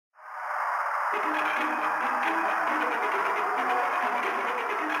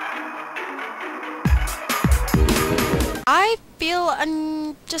I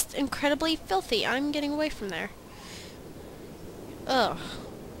feel just incredibly filthy. I'm getting away from there. Ugh.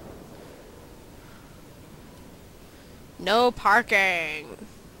 No parking.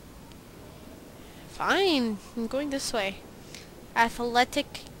 Fine. I'm going this way.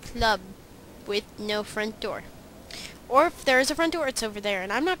 Athletic club with no front door. Or if there is a front door, it's over there.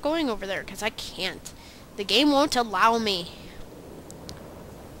 And I'm not going over there because I can't. The game won't allow me.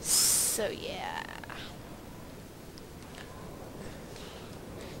 So yeah.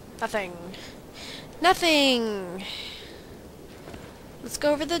 Nothing. Nothing. Let's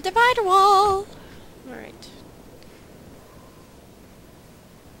go over the divider wall. Alright.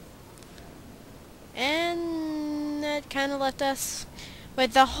 And that kind of left us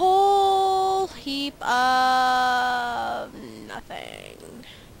with the whole heap of nothing.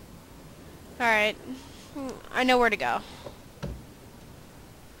 Alright. I know where to go.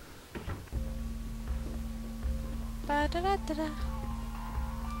 Ba-da-da-da-da.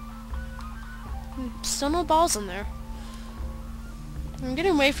 Still no balls in there. I'm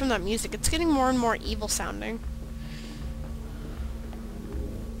getting away from that music. It's getting more and more evil sounding.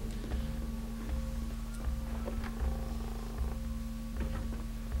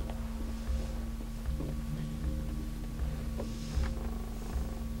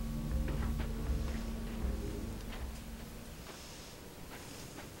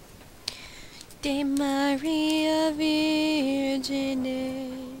 De Maria Virgine.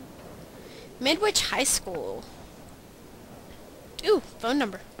 Midwich High School. Ooh, phone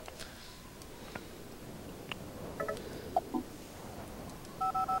number.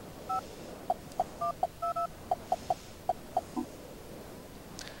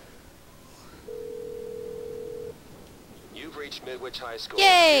 You've reached Midwich High School.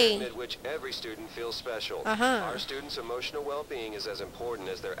 Yay! Here at Midwich, every student feels special. Uh-huh. Our students' emotional well-being is as important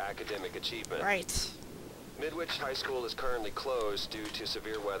as their academic achievement. Right. Midwich High School is currently closed due to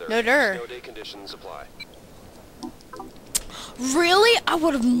severe weather. No der. Snow day conditions apply. Really? I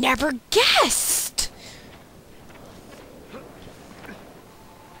would have never guessed!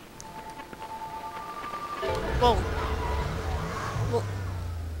 Whoa. Well.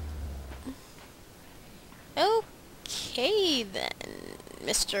 Okay then,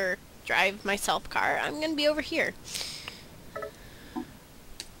 Mr. Drive Myself Car. I'm gonna be over here.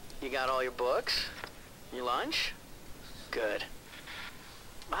 You got all your books? Your lunch? Good.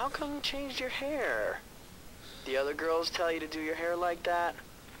 How come you changed your hair? The other girls tell you to do your hair like that?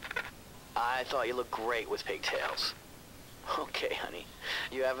 I thought you looked great with pigtails. Okay, honey.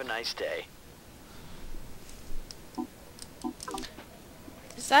 You have a nice day.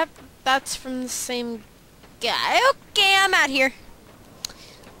 That's from the same guy? Okay, I'm out here.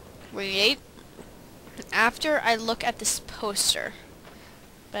 Wait. After I look at this poster.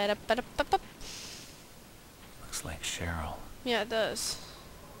 Ba-da-ba-da-ba-ba. Looks like Cheryl. Yeah, it does.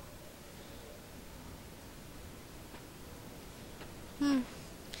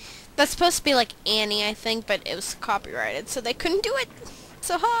 That's supposed to be like Annie, I think, but it was copyrighted, so they couldn't do it.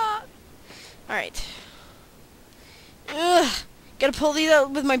 So ha! Alright. Ugh! Gotta pull these out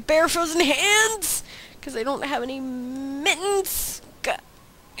with my bare frozen hands! Because I don't have any mittens!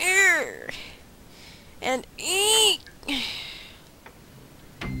 And eat!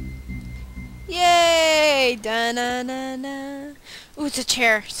 Yay! Da-na-na-na. Ooh, it's a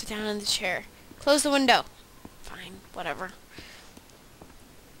chair. Sit down in the chair. Close the window. Fine, whatever.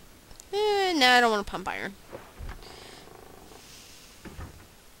 No, I don't want to pump iron.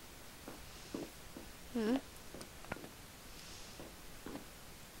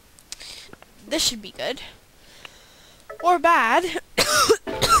 This should be good. Or bad.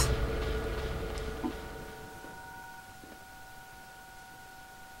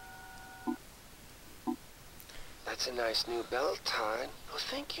 That's a nice new belt tie. Oh,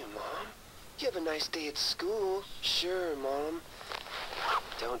 thank you, Mom. You have a nice day at school. Sure, Mom.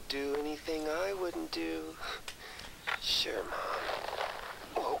 Don't do anything I wouldn't do. Sure,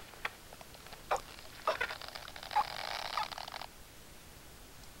 Mom. Whoa.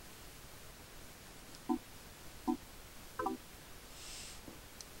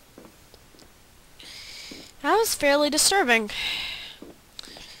 That was fairly disturbing.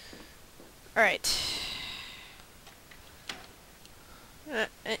 Alright.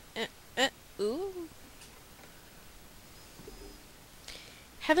 Ooh.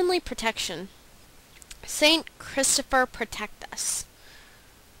 Heavenly protection. Saint Christopher protect us.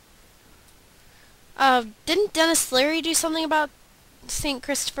 Didn't Dennis Leary do something about Saint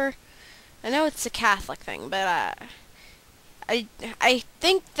Christopher? I know it's a Catholic thing, but I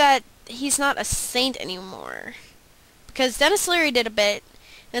think that he's not a saint anymore. Because Dennis Leary did a bit,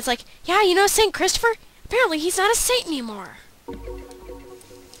 and it's like, yeah, you know Saint Christopher? Apparently he's not a saint anymore.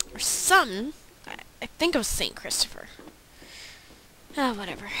 Or something. I think it was Saint Christopher. Ah,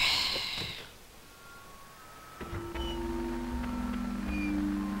 whatever.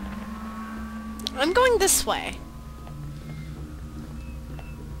 I'm going this way.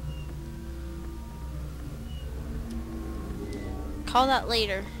 Call that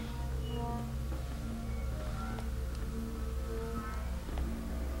later.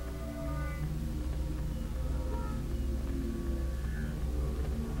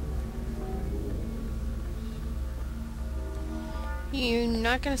 You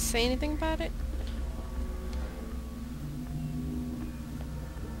not gonna say anything about it?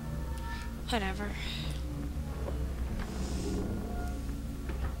 Whatever.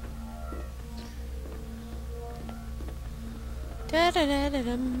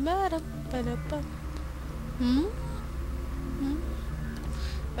 Hmm?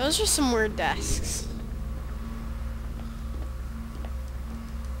 Those are some weird desks.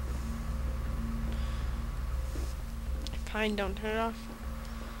 Fine, don't turn it off.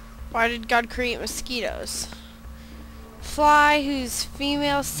 Why did God create mosquitoes? Fly, whose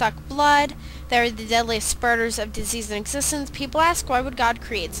females suck blood. They are the deadliest spreaders of disease in existence. People ask, why would God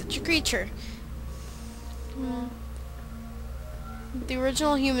create such a creature? The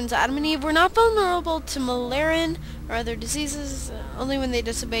original humans, Adam and Eve, were not vulnerable to malaria or other diseases, only when they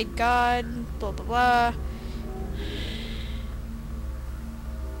disobeyed God, blah blah blah.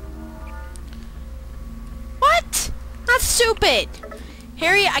 What? That's stupid!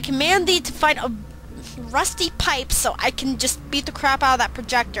 Harry, I command thee to find a rusty pipe so I can just beat the crap out of that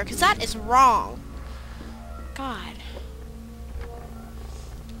projector, because that is wrong. God.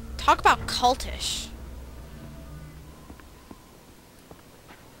 Talk about cultish.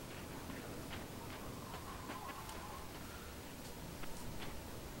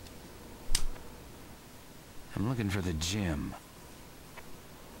 I'm looking for the gym.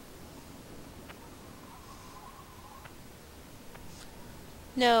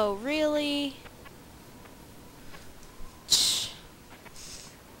 No, really?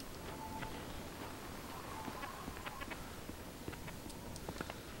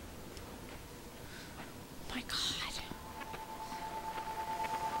 My God.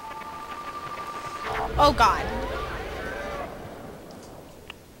 Oh God.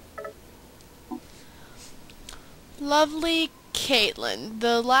 Lovely Caitlin,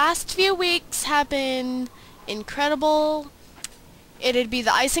 the last few weeks have been incredible. It'd be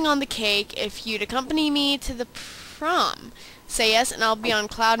the icing on the cake if you'd accompany me to the prom. Say yes and I'll be on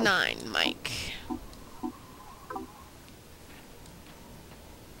cloud 9, Mike.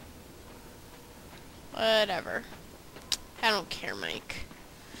 Whatever. I don't care, Mike.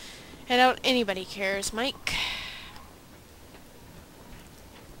 I doubt anybody cares, Mike.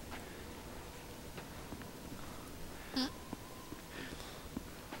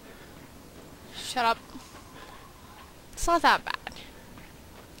 Shut up. It's not that bad.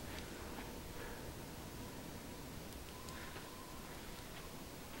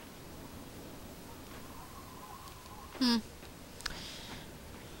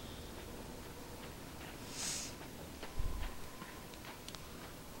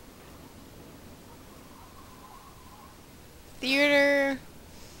 Theater,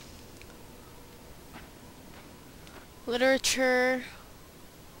 literature,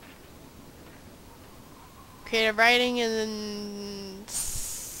 creative writing, and then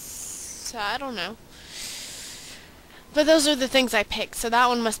I don't know. But those are the things I picked, so that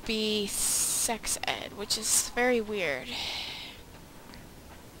one must be sex ed, which is very weird.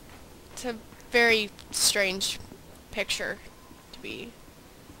 It's a very strange picture to be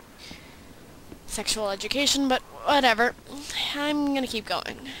sexual education, but whatever. I'm gonna keep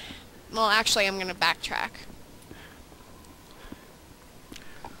going. Well, actually, I'm gonna backtrack.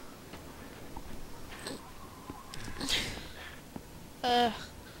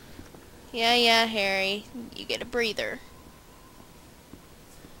 Yeah, Harry. You get a breather.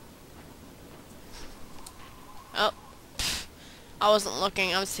 Oh. Pff, I wasn't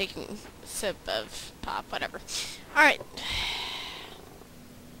looking. I was taking a sip of pop, whatever. Alright.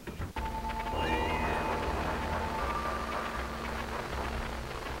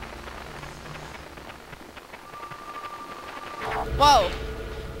 Whoa.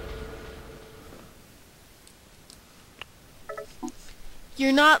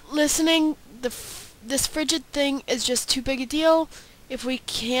 You're not listening? This frigid thing is just too big a deal. If we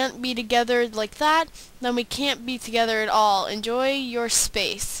can't be together like that, then we can't be together at all. Enjoy your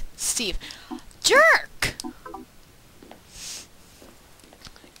space, Steve. Jerk!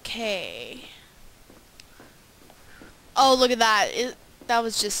 Okay. Oh, look at that. That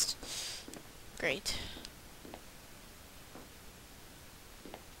was just great.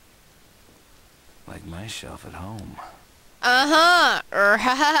 Like my shelf at home. Uh-huh.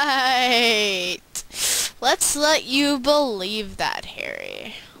 Right. Let's let you believe that,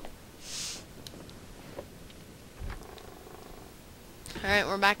 Harry. Alright,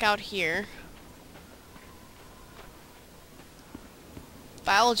 we're back out here.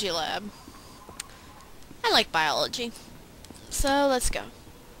 Biology lab. I like biology. So, let's go.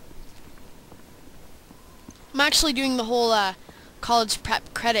 I'm actually doing the whole college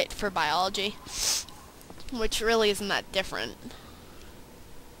prep credit for biology, which really isn't that different.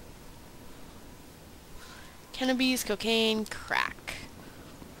 Cannabis, cocaine, crack.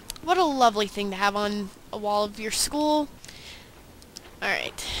 What a lovely thing to have on a wall of your school.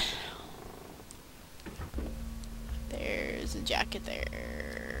 Alright. There's a jacket there.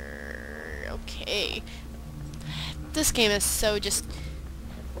 Okay. This game is so just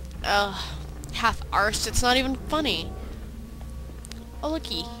half-arsed, it's not even funny. Oh,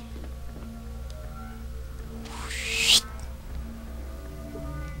 looky.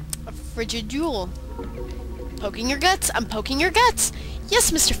 A frigid jewel. Poking your guts? I'm poking your guts!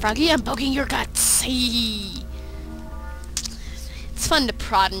 Yes, Mr. Froggy, I'm poking your guts! Hey. It's fun to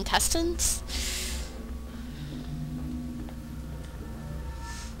prod intestines.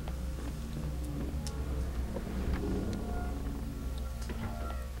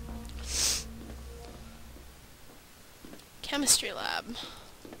 Chemistry lab.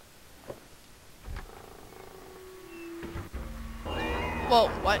 Whoa,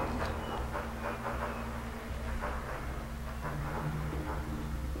 what?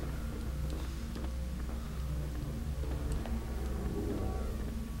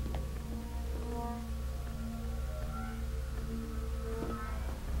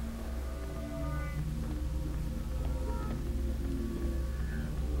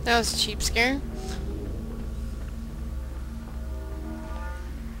 That was a cheap scare.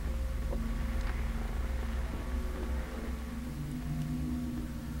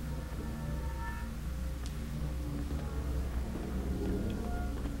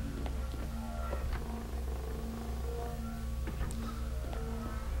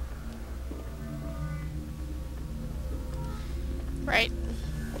 Right.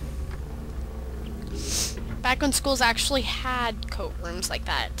 Back when schools actually had coat rooms like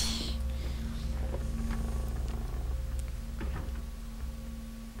that.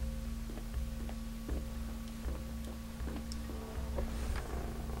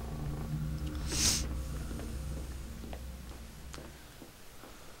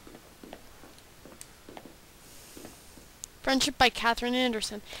 Friendship by Katherine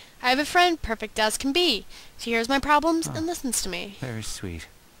Anderson. I have a friend, perfect as can be. She hears my problems and listens to me. Very sweet.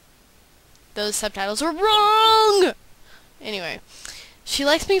 Those subtitles were wrong! Anyway. She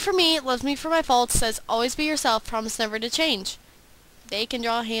likes me for me, loves me for my faults, says always be yourself, promise never to change. They can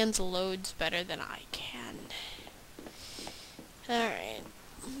draw hands loads better than I can. Alright.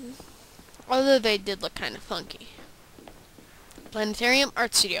 Although they did look kind of funky. Planetarium,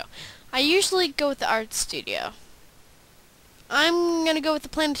 art studio. I usually go with the art studio. I'm gonna go with the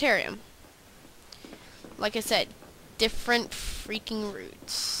planetarium. Like I said, different freaking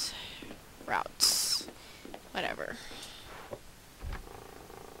routes. Whatever.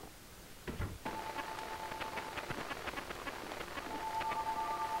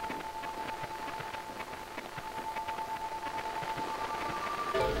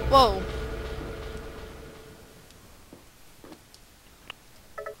 Whoa.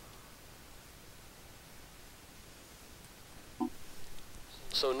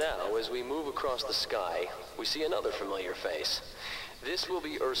 So now, as we move across the sky, we see another familiar face. This will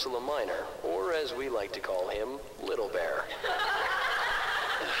be Ursula Minor, or as we like to call him, Little Bear.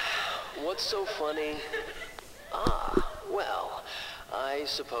 What's so funny? Well, I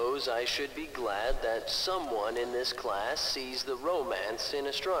suppose I should be glad that someone in this class sees the romance in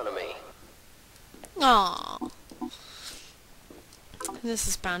astronomy. Aww. This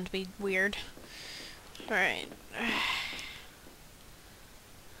is bound to be weird. Alright.